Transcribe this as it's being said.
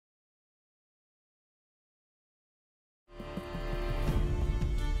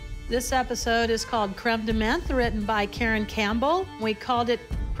This episode is called Crème de Menthe, written by Karen Campbell. We called it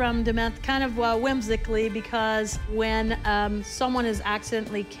Crème de Menthe kind of whimsically because when someone is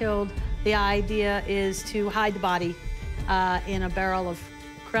accidentally killed, the idea is to hide the body in a barrel of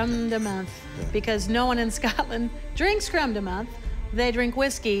crème de menthe, because no one in Scotland drinks crème de menthe. They drink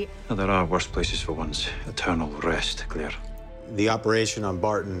whiskey. Well, there are worse places for one's eternal rest, Claire. The operation on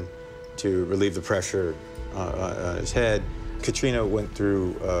Barton to relieve the pressure on his head, Katrina went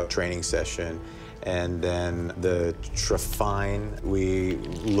through a training session, and then the trephine, we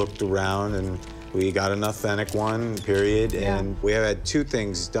looked around and we got an authentic one, period. Yeah. And we have had two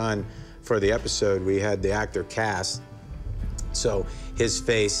things done for the episode. We had the actor cast, so his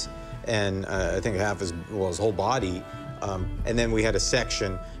face and I think half his whole body, and then we had a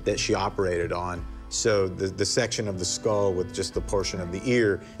section that she operated on. So the section of the skull with just the portion of the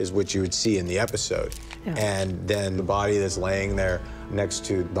ear is what you would see in the episode. Yeah. And then the body that's laying there next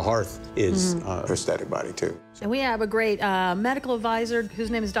to the hearth is a prosthetic body, too. And we have a great medical advisor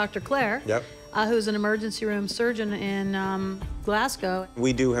whose name is Dr. Claire, who's an emergency room surgeon in Glasgow.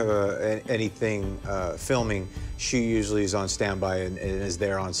 We do have anything filming. She usually is on standby and is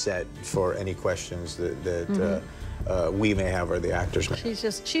there on set for any questions that we may have or the actors may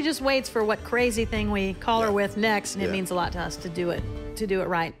have. She just waits for what crazy thing we call her with next, and it means a lot to us to do it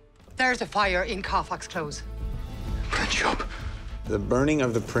right. There's a fire in Carfax Close. Print shop. The burning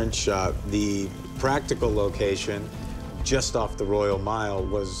of the print shop, the practical location just off the Royal Mile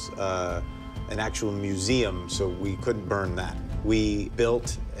was an actual museum, so we couldn't burn that. We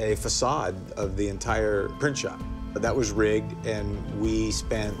built a facade of the entire print shop. That was rigged, and we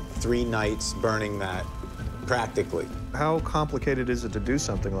spent 3 nights burning that practically. How complicated is it to do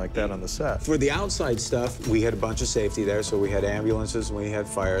something like that on the set? For the outside stuff, we had a bunch of safety there, so we had ambulances and we had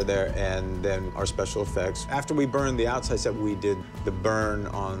fire there, and then our special effects. After we burned the outside set, we did the burn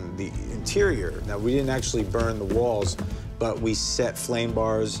on the interior. Now, we didn't actually burn the walls, but we set flame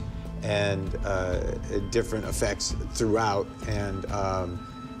bars and different effects throughout and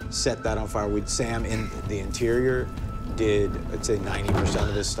set that on fire. Sam in the interior did, I'd say, 90%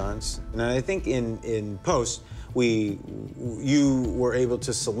 of his stunts. And I think in post, you were able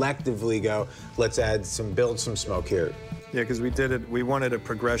to selectively go, let's build some smoke here. Yeah, because we wanted a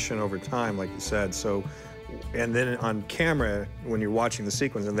progression over time, like you said. So, and then on camera, when you're watching the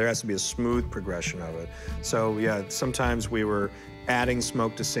sequence, and there has to be a smooth progression of it. So yeah, sometimes we were adding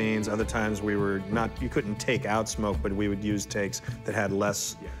smoke to scenes, other times we were not, you couldn't take out smoke, but we would use takes that had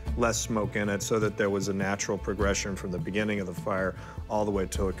less smoke in it so that there was a natural progression from the beginning of the fire all the way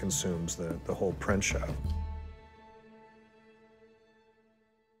till it consumes the whole print shop.